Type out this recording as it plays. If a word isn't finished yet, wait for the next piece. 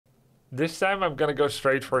This time I'm gonna go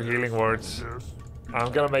straight for healing words.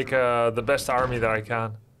 I'm gonna make the best army that I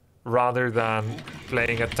can, rather than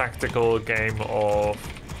playing a tactical game of,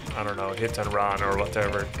 I don't know, hit and run or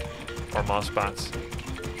whatever, or mouse bats.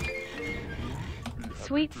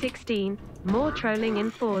 Sweet 16, more trolling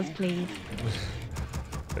in 4s, please.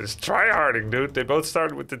 It's tryharding, dude. They both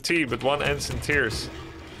start with the T, but one ends in tears.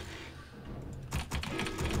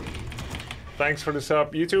 Thanks for the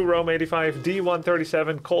sub. You too, Rome85,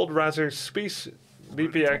 D137, Cold Razor, Space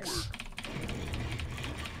BPX.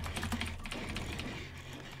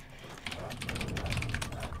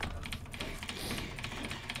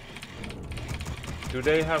 Do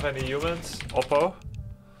they have any humans? Oppo?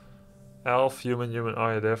 Elf, human.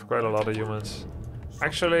 Oh yeah, they have quite a lot of humans.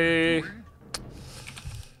 Actually,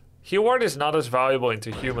 Heward is not as valuable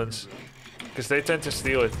into humans, because they tend to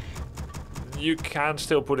steal it. You can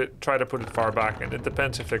still try to put it far back, and it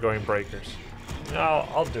depends if they're going breakers. No,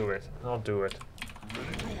 I'll do it. I'll do it.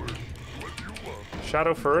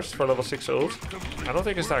 Shadow first for level 6 ult. I don't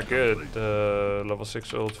think it's that good, the level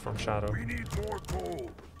 6 ult from Shadow.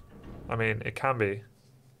 I mean, it can be.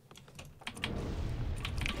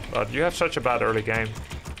 But you have such a bad early game.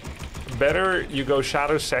 Better you go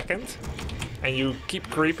Shadow second, and you keep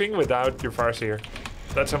creeping without your Farseer.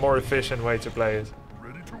 That's a more efficient way to play it.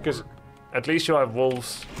 Because at least you'll have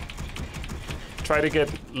wolves. Try to get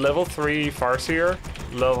level 3 Farseer,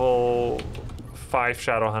 level 5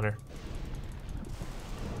 Shadowhunter.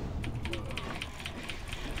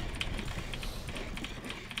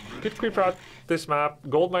 Good creep out this map.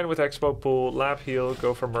 Goldmine with Expo Pool, Lab Heal,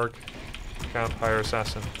 go for Merc, Campfire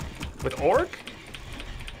Assassin. With Orc?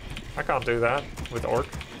 I can't do that with Orc.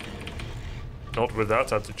 Not with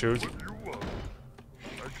that attitude.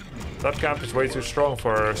 That camp is way too strong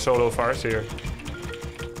for solo Farseer.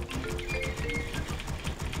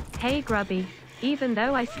 Hey Grubby, even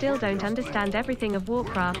though I still don't understand everything of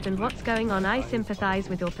Warcraft and what's going on, I sympathize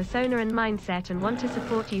with your persona and mindset and want to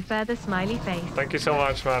support you further, smiley face. Thank you so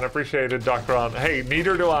much, man. Appreciate it, Dr. Ron. Hey,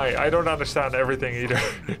 neither do I. I don't understand everything either.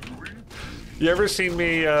 You ever seen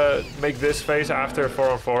me make this face after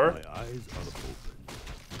 4-on-4?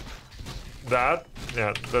 That?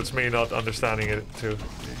 Yeah, that's me not understanding it too.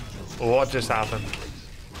 What just happened?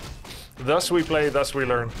 Thus we play, thus we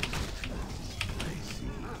learn.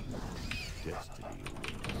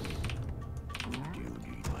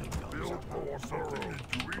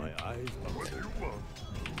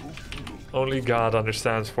 Only God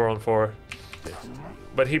understands 4-on-4.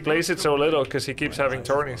 But he plays it so little because he keeps having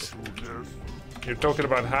tourneys. You're talking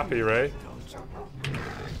about Happy, right?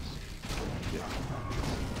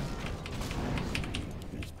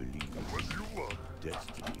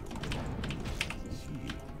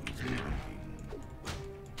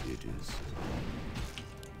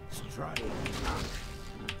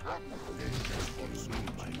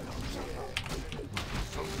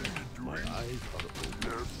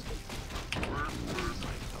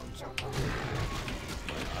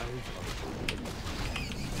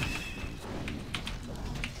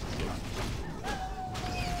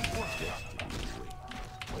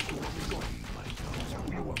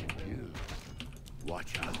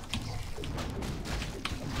 Watch out.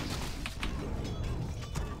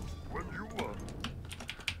 What do you want?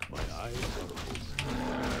 My eyes are open.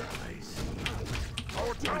 I see.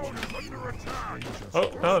 Our tower is under attack. Oh,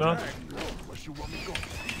 no, no. What you want me to go?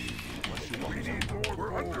 What you want me to do?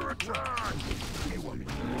 We're under attack. What you want me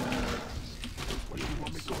to do? What you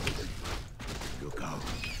want me to go? Look out.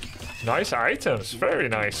 Nice items, very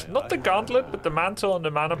nice. Not the gauntlet, but the mantle and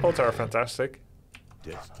the mana pot are fantastic.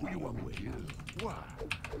 Who you want me to kill? Why?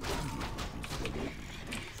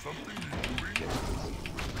 Something you doing?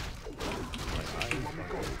 My eyes are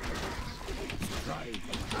open. Right.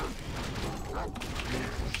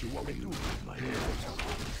 What you want me to do? My eyes.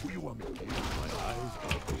 Who you want me to kill? My eyes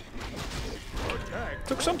are open. Attack.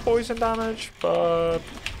 Took some poison damage, but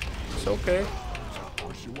it's okay.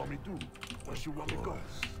 What you want me to do? What you want me to go?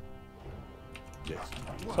 Yes.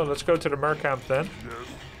 So let's go to the Mer camp then. Yes.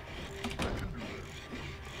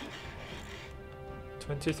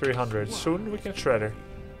 2300. Soon we can Shredder.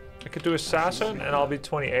 I could do Assassin and I'll be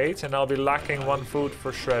 28 and I'll be lacking 1 food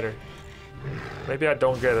for Shredder. Maybe I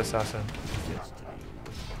don't get Assassin.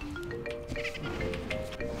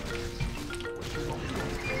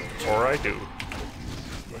 Or I do.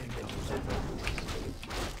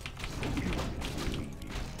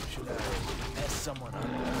 Someone up.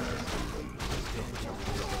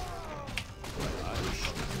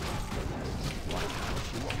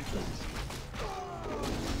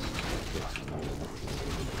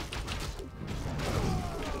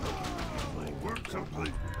 My work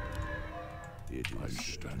complete. It is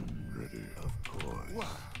ready. Of course.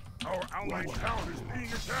 Our allied town is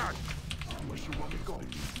being attacked. Where you want me to go?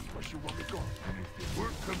 Where you want me to go?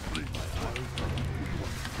 Work complete.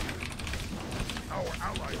 Our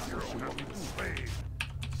allied hero has been slain.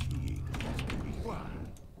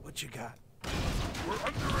 What you got? We're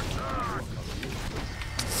under attack.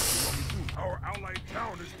 Our allied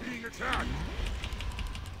town is being attacked.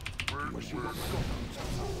 Where you want me to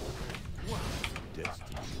go?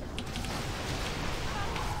 Destiny.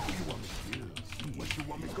 What you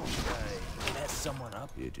want me to go? Hey, mess someone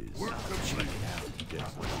up? It is. Work complete.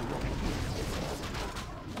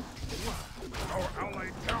 Our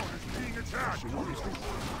allied town is being attacked.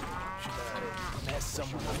 Mess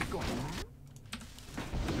someone up?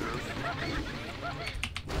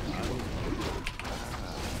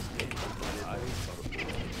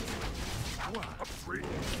 Upgrade.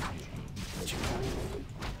 What you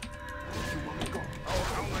got? Our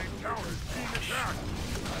allied town is being attacked.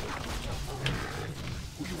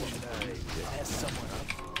 Hey, mess someone up?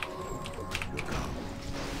 Look out.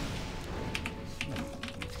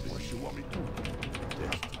 What you want me to do?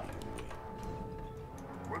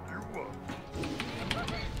 What do you want?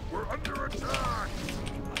 We're under attack.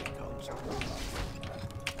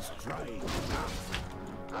 Strike.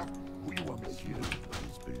 Who you want me to kill?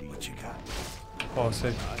 What you got? Oh,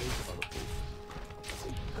 sick. I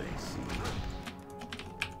see.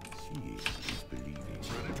 Seeing is believing.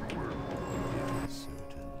 Ready to work. It is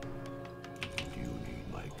certain. Do you need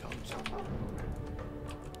my counsel?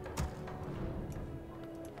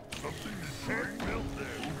 Something is being built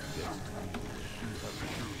there.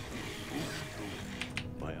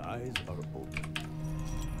 My eyes are open.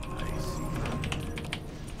 I see.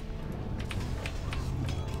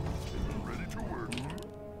 Ready to work.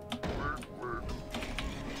 Work.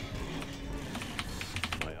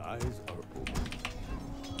 My eyes are open.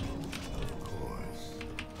 Of course.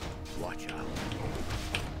 Watch out.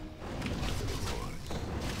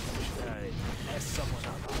 Hey, mess someone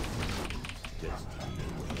up. Destiny.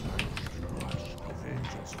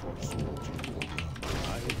 Vengeance for soldier.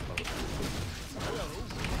 My eyes are open.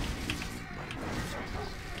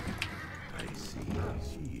 I see.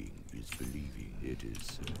 Seeing is believing. It is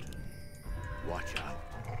certain. Watch out.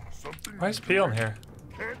 Something Why is Peon here?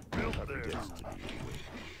 can't build there. Destiny away.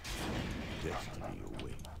 Destiny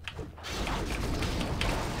away.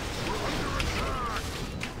 We're under attack.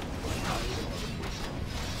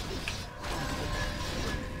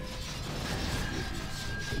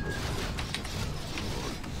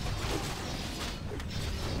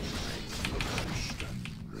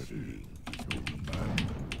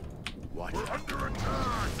 Watch We're out. under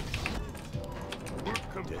attack.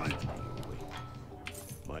 Work complete. Destiny away.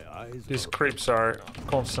 My eyes These are creeps are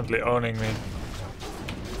constantly owning me.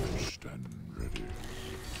 Stand ready.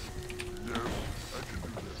 Yes, I can do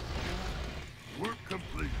that. Work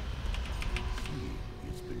complete.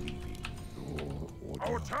 is believing.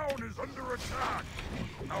 Our town is under attack.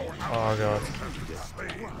 Our Oh god. has been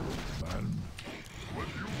slain. Man, what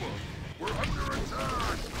do you want? We're under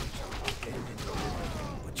attack.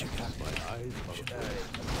 What you got? My eyes are open.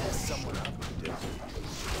 Mess someone up.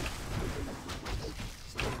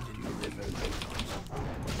 Stand in the river.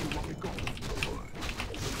 You want me go?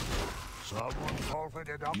 Someone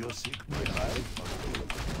forfeited up. You're sick, my eyes are open.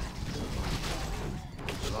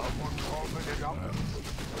 Someone forfeited up.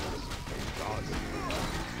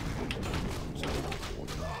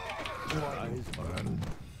 My eyes are open.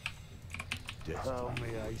 How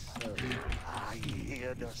may I serve? I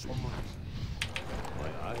hear the summons.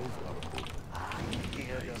 My eyes are open. I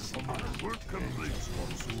hear the summons. Work complete.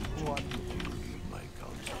 What? You need my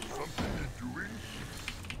counsel. Something is doing.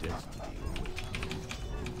 Destiny away.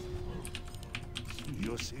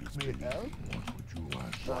 You seek me help? What would you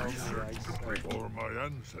ask? How may I serve? For my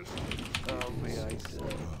ancestors. How may I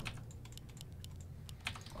serve?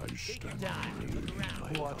 I stand My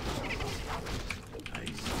What? I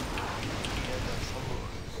see. Hear the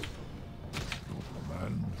summons.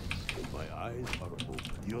 man. My eyes are open.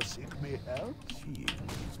 You seek me help? Seeing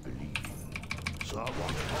is believing.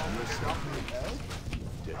 Someone forfeited me help?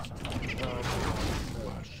 Destiny. How may I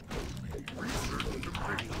Ask serve? me. Research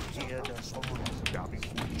complete. I hear the summons. Damn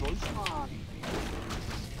choice man.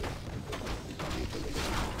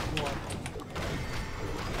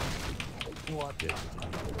 What? Destiny.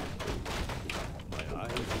 My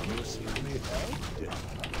eyes You seek me help?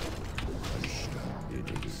 destiny.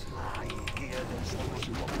 It is. I hear the summons.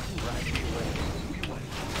 Right away.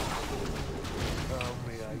 How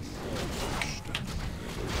may I serve?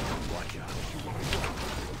 Watch out.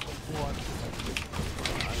 What?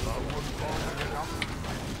 Someone forfeited up.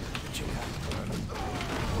 Check out.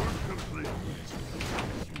 Work complete.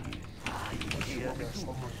 there's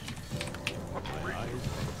someone. My eyes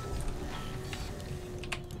are open.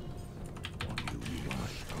 You need my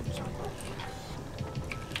counsel.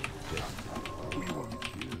 We want to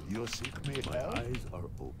kill. You seek me My help? eyes are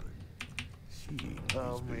open. Seeing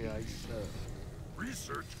How is may I believing. serve?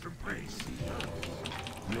 Research complete.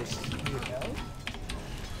 You seek me help?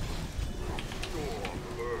 Storm,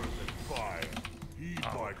 earth, and fire. Heed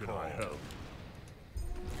my can call. I help?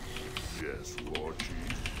 Yes, War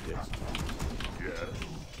Chief. Destiny. Yes.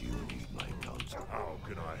 You need my counsel. How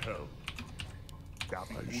can I help? That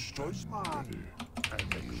be I good choice, man. ready. An You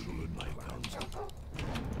need excellent my plan. counsel.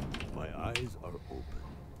 My eyes are open.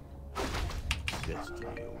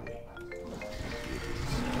 Destiny away.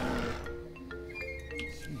 It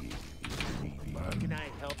is seeing is believing. Can I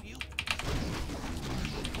help you?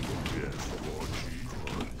 Yes, War Chief.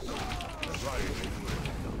 Right.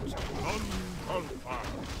 None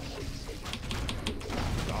confirmed.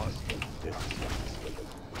 Destiny.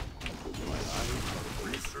 My eyes are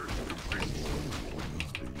Research complete.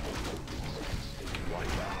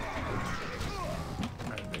 An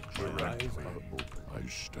My excellent eyes plan. are open. I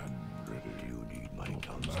stand ready. You need my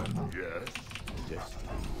counsel. Yes.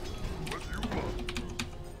 Destiny. What you want?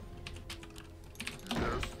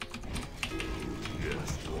 Yes.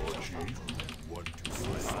 Yes, War Chief. What to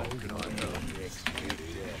say? How can I help?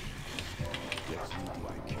 Destiny.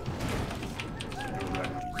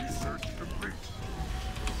 Direct research complete.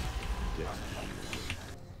 Destiny.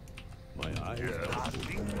 My eyes Yes. are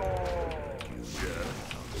open. Yes.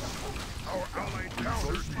 Our allied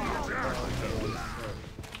counters being attacked.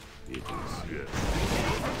 It is Yes.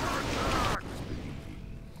 Under attack.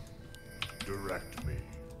 Direct me.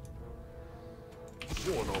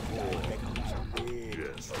 For the war.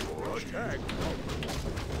 Yes, War Chief.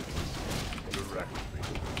 Direct me.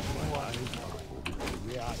 my eyes are open.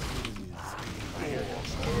 We are enemies.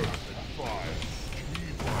 Earth and fire.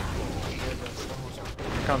 Heed my call.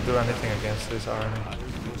 I can't do anything against this army.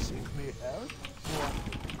 You seek me help?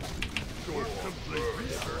 Storm, complete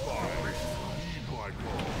research complete. Heed my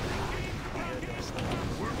call.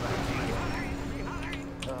 We're ready.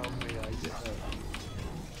 How may I serve?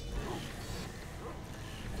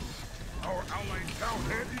 Our allied town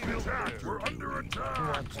is being attacked. We're under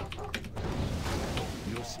attack.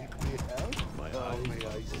 You seek me help? How may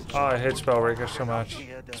I serve? Oh, I hate Spellbreaker so much.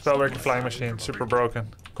 Spellbreaker Flying Machine, super broken.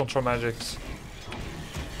 Control Magics.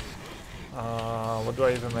 What do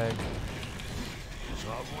I even make?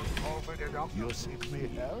 Someone open it up. You seek me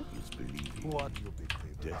help? Is believing. What you be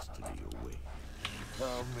craving? Destiny away.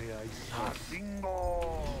 How may I serve?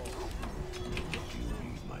 Bingo. You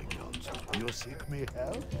need my counsel. You seek me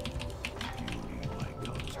help? You need my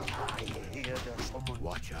counsel. I hear there's someone.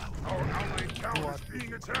 Watch out. Our allied town is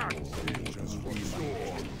being attacked. Just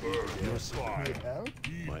restore. Earth You and seek me fire. help?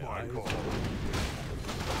 Heed My my eyes call.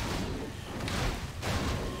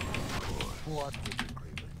 What you be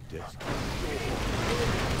craving? Destiny.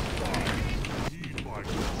 Heed my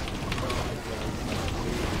call.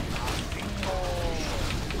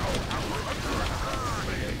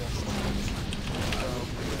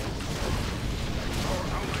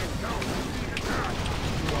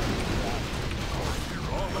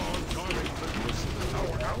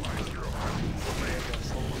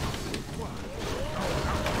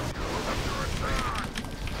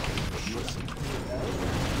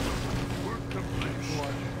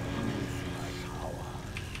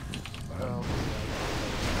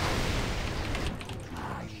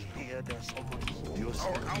 I hear there's someone. You Our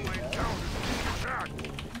seek me allied help? town is being attacked.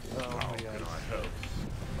 How How may can I I serve? help?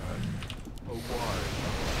 A wise.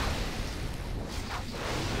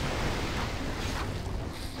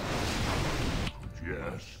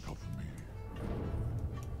 Yes. Of me.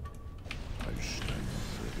 I stand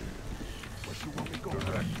ready. What you want me go?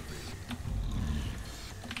 Direct me.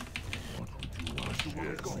 What would you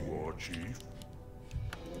want? Yes, War Chief.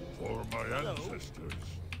 For my ancestors,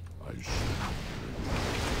 I stand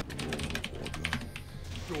ready.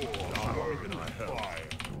 Storm, how can I help?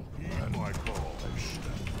 Heed my call. I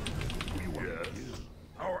stand ready. Yes.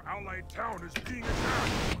 Our allied town is being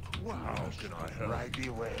attacked. How can I help? Right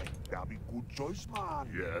away. That be good choice, man.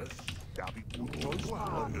 Yes. That be good choice, man.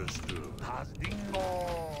 Understood. Has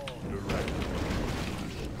dingo. Direct me.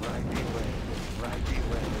 Right away. Right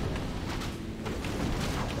away.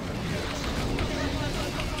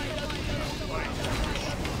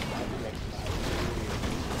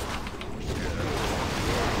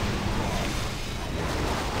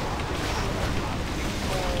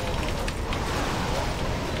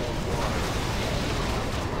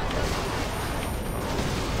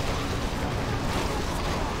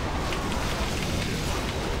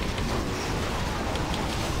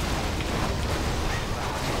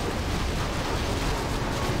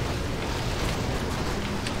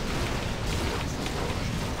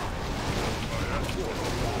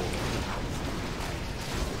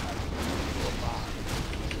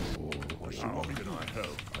 How can I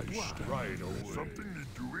help? Right away. Something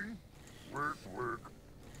need doing? Work.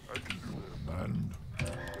 I can do that. Command.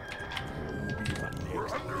 We're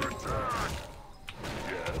under attack!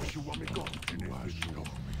 Yes. What you want me gone? You ask of me.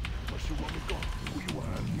 What you want me gone? Who you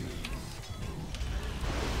want here?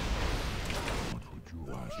 What would you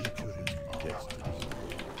ask of me?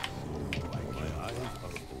 My eyes are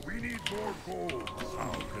open. We need more gold.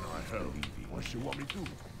 How can I help? What you want me to do?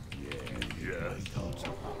 Yes.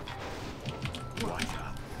 Watch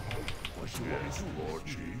out. What you want me to do, Lord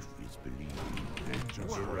Chief? Is believing. Just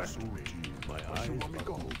direct me. My eyes you want me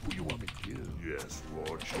go? Who you want me to kill? Yes,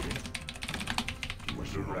 Lord Chief. What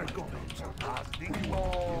you direct me?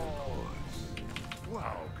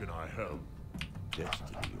 How can I help?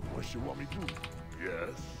 Destiny. What you want me to do?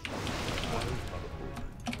 Yes.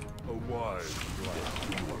 A wise plan.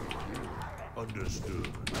 Understood.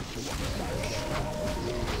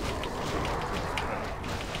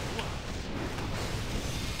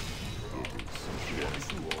 Yes,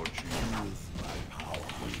 Lord Jesus. My power.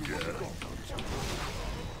 Yes.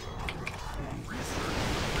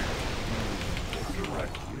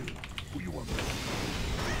 Directly. Who you want?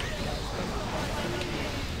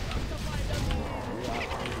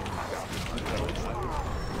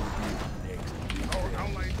 Our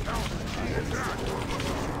outlying town is being attacked.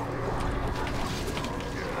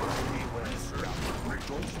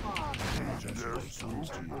 There's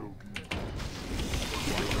Susie.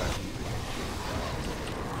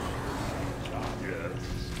 Yes.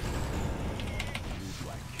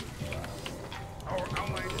 Our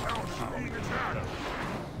outlying town is being attacked.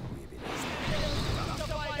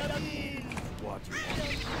 What?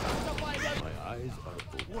 My eyes are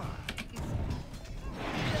open.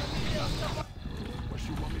 Where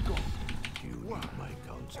you want me go? You need my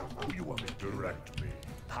counsel. Who you want me to direct me?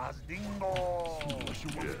 Dingo. Where you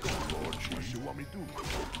want me go, Lord? What you want me to do?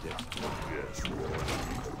 Yes, Lord.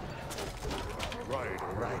 Right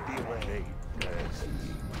away. Yes.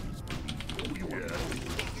 Who you want me to do?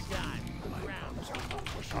 My counsel.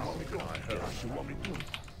 Where you want me go? What you want me to do?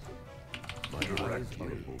 My direct me.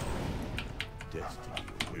 Destiny.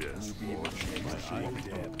 Yes, Lord. My eyes are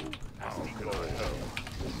open. How can I help?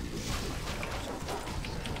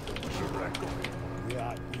 Direct me. We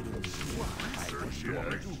are eating research. Yes.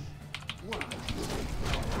 Direct me.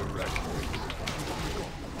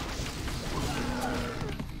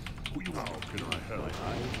 Who you want? How can I help? My eyes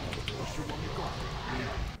are open. What you want me to go?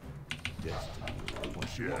 Destiny. What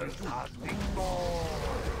you want me to do?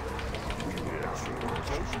 Yes.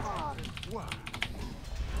 What?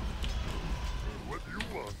 What do you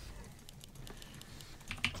want?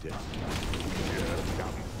 Destiny. Yes.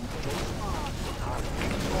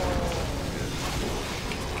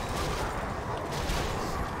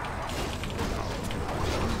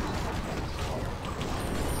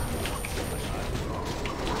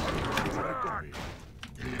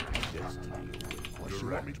 What you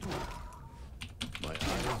want me to do? My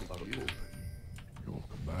eyes are open. Your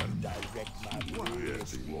command. Direct my way. Yes,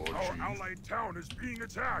 Lord. Our allied town is being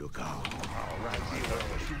attacked. Look out. All right,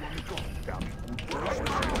 what you want me to go? We're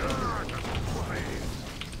under attack.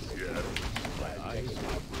 Yes. My eyes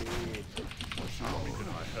are open. What you want me? Can I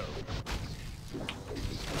help?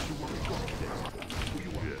 What you want me to go? Who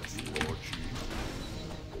you want? Yes, Lord Chief.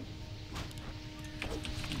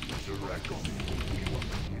 Direct me. Who you want me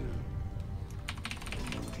to kill?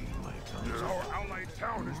 Our allied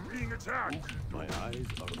town is being attacked. My eyes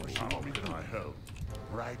are open. How can I help?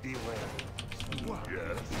 Right away.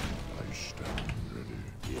 Yes. I stand ready.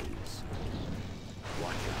 Yes.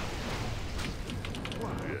 Watch out.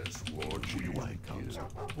 Yes, Lord Chief.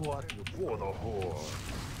 What for the whore?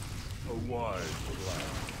 A wise plan.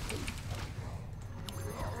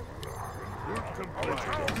 Our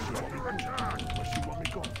town is under attack. What you want me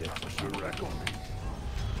to go? What you reckon?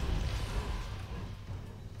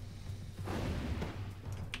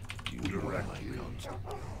 You direct me.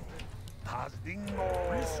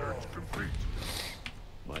 Research complete.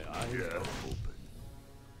 My eyes are open.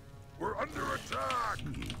 We're under attack!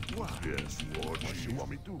 What? Yes, Lord. What you want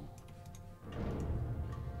me to do?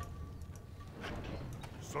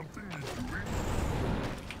 Something is doing?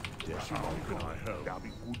 Yes, how can I help? That'll be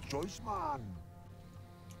good choice, man.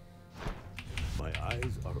 My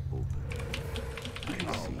eyes are open.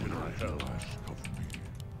 How can I help?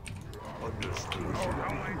 Understood. Our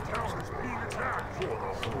allied town is being attacked. For the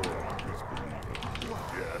whore.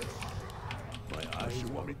 Yes. My eyes you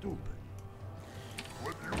want me to open.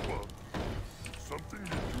 What do you want? Something you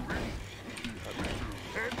doing?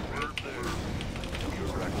 Head word there.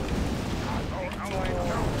 Our allied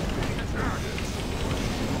town is being attacked.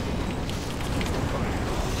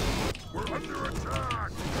 We're under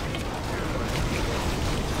attack. Yes.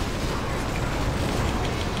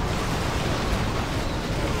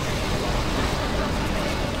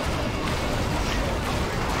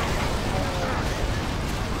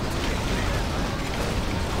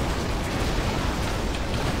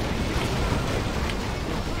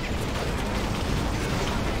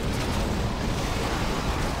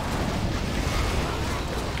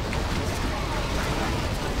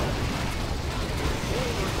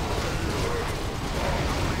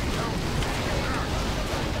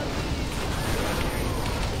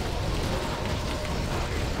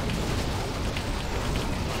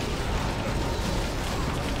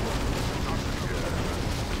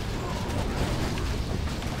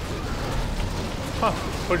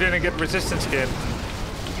 Who didn't get resistance skin?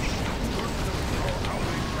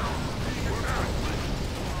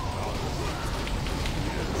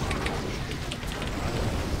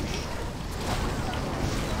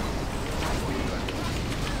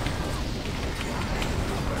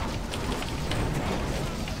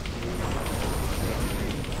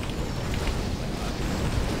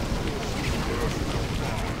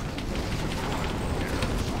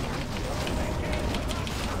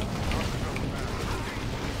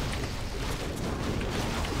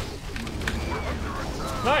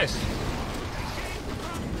 Nice.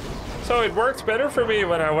 So it worked better for me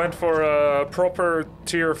when I went for a proper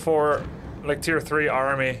tier 4, like tier 3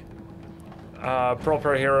 army.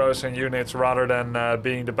 Proper heroes and units rather than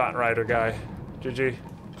being the Bat Rider guy. GG.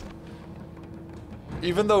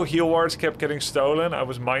 Even though heal wards kept getting stolen, I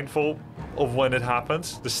was mindful of when it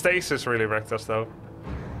happens. The stasis really wrecked us though.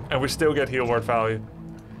 And we still get heal ward value.